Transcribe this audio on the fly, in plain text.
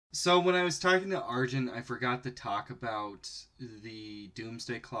So when I was talking to Arjun, I forgot to talk about the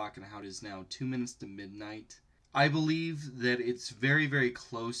doomsday clock and how it is now 2 minutes to midnight. I believe that it's very, very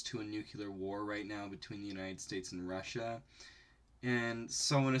close to a nuclear war right now between the United States and Russia. And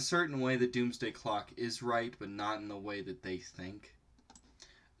so, in a certain way, the doomsday clock is right, but not in the way that they think.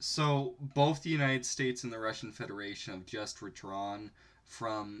 So, both the United States and the Russian Federation have just withdrawn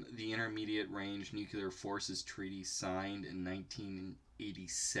from the Intermediate Range Nuclear Forces Treaty signed in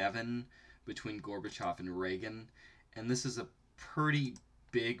 1987 between Gorbachev and Reagan. And this is a pretty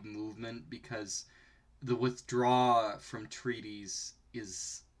big movement because the withdrawal from treaties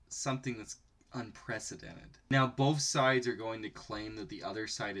is something that's unprecedented. Now, both sides are going to claim that the other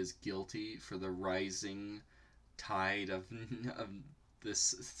side is guilty for the rising tide of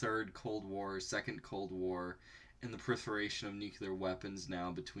this third Cold War, second Cold War, and the proliferation of nuclear weapons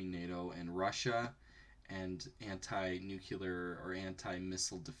now between NATO and Russia, and anti-nuclear or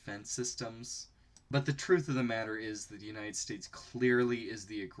anti-missile defense systems. But the truth of the matter is that the United States clearly is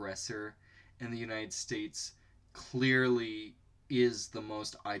the aggressor, and the United States clearly is the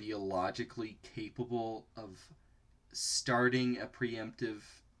most ideologically capable of starting a preemptive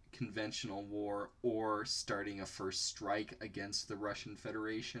conventional war or starting a first strike against the Russian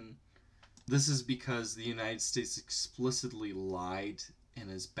Federation. This is because the United States explicitly lied and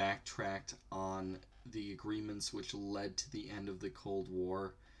has backtracked on the agreements which led to the end of the Cold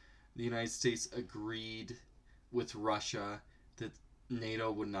War. The United States agreed with Russia that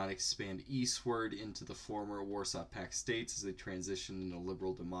NATO would not expand eastward into the former Warsaw Pact states as they transitioned into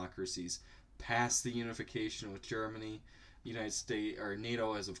liberal democracies past the unification with Germany. The United States or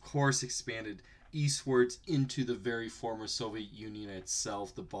NATO has of course expanded eastwards into the very former Soviet Union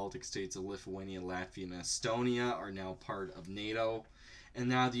itself. The Baltic states of Lithuania, Latvia, and Estonia are now part of NATO. And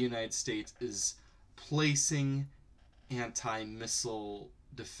now the United States is placing anti-missile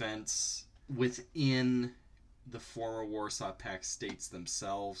defense within the former Warsaw Pact states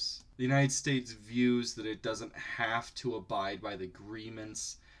themselves. The United States views that it doesn't have to abide by the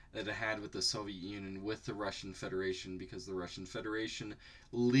agreements that it had with the Soviet Union with the Russian Federation because the Russian Federation,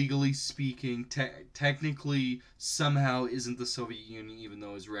 legally speaking, technically somehow isn't the Soviet Union even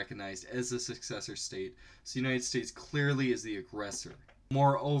though it's recognized as a successor state. So the United States clearly is the aggressor.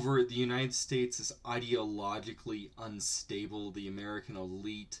 Moreover, the United States is ideologically unstable. The American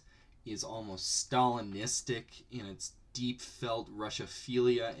elite is almost Stalinistic in its deep-felt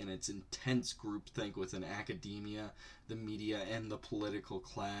Russophilia and its intense groupthink within academia, the media, and the political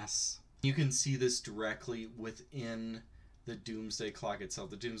class. You can see this directly within the Doomsday Clock itself.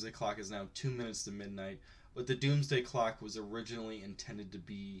 The Doomsday Clock is now 2 minutes to midnight, but the Doomsday Clock was originally intended to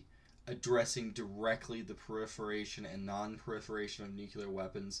be addressing directly the proliferation and non-proliferation of nuclear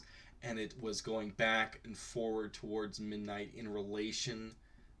weapons, and it was going back and forward towards midnight in relation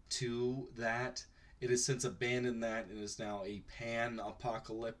to that. It has since abandoned that and is now a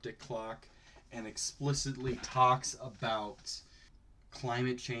pan-apocalyptic clock and explicitly talks about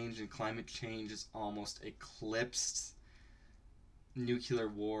climate change, and climate change is almost eclipsed nuclear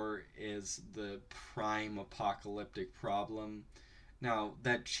war is the prime apocalyptic problem. Now,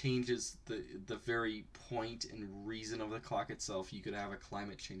 that changes the very point and reason of the clock itself. You could have a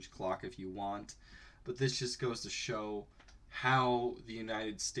climate change clock if you want, but this just goes to show how the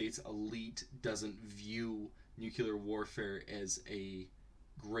United States elite doesn't view nuclear warfare as a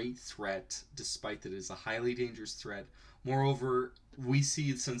great threat, despite that it is a highly dangerous threat. Moreover, we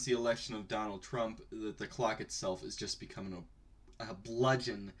see since the election of Donald Trump that the clock itself is just becoming a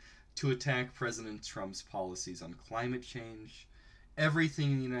bludgeon to attack President Trump's policies on climate change.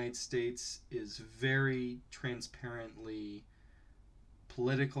 Everything in the United States is very transparently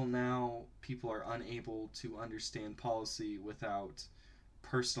political now. People are unable to understand policy without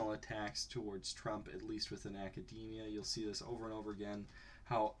personal attacks towards Trump, at least within academia. You'll see this over and over again,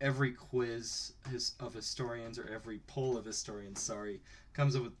 how every quiz of historians, or every poll of historians,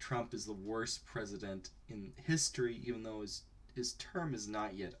 comes up with Trump as the worst president in history, even though his term is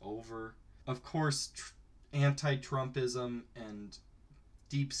not yet over. Of course, anti-Trumpism and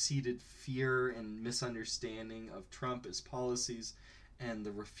deep-seated fear and misunderstanding of Trump as policies and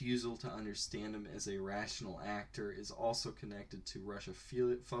the refusal to understand him as a rational actor is also connected to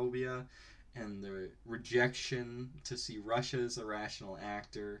Russophobia and the rejection to see Russia as a rational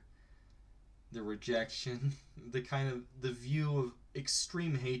actor, the rejection, the view of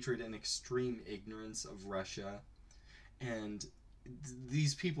extreme hatred and extreme ignorance of Russia, and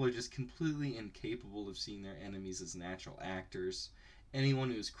these people are just completely incapable of seeing their enemies as natural actors. Anyone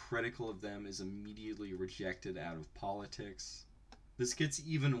who is critical of them is immediately rejected out of politics. This gets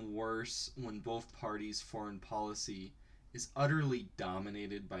even worse when both parties' foreign policy is utterly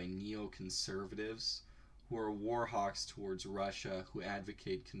dominated by neoconservatives who are war hawks towards Russia, who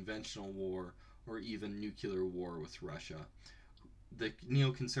advocate conventional war or even nuclear war with Russia. The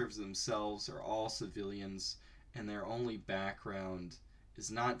neoconservatives themselves are all civilians, and their only background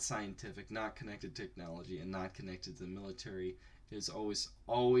is not scientific, not connected to technology, and not connected to the military. It is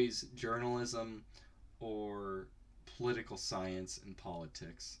always journalism or political science and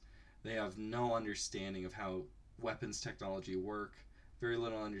politics. They have no understanding of how weapons technology work, very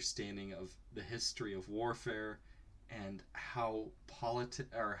little understanding of the history of warfare and how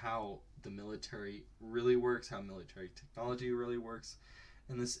how the military really works, how military technology really works.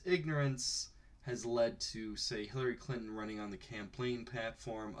 And this ignorance has led to, say, Hillary Clinton running on the campaign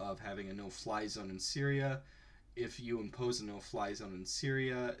platform of having a no-fly zone in Syria. If you impose a no-fly zone in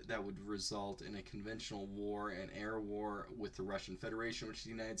Syria, that would result in a conventional war, an air war with the Russian Federation, which the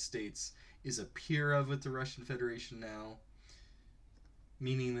United States is a peer of with the Russian Federation now,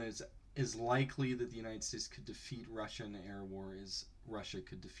 meaning that it is likely that the United States could defeat Russia in an air war as Russia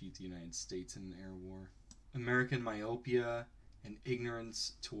could defeat the United States in an air war. American myopia and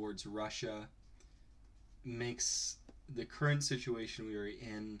ignorance towards Russia makes the current situation we are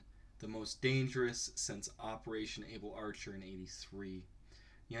in the most dangerous since Operation Able Archer in '83.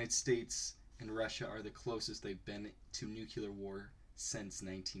 The United States and Russia are the closest they've been to nuclear war since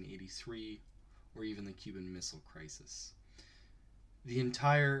 1983, or even the Cuban Missile Crisis. The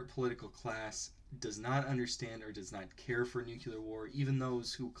entire political class does not understand or does not care for nuclear war. Even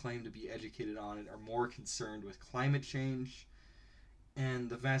those who claim to be educated on it are more concerned with climate change, and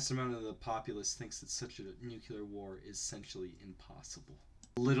the vast amount of the populace thinks that such a nuclear war is essentially impossible.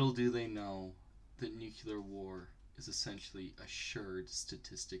 Little do they know that nuclear war is essentially assured,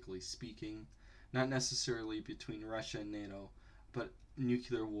 statistically speaking, not necessarily between Russia and NATO, but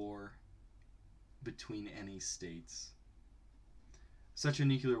nuclear war between any states. Such a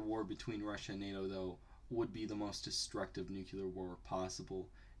nuclear war between Russia and NATO, though, would be the most destructive nuclear war possible,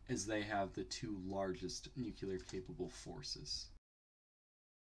 as they have the two largest nuclear capable forces.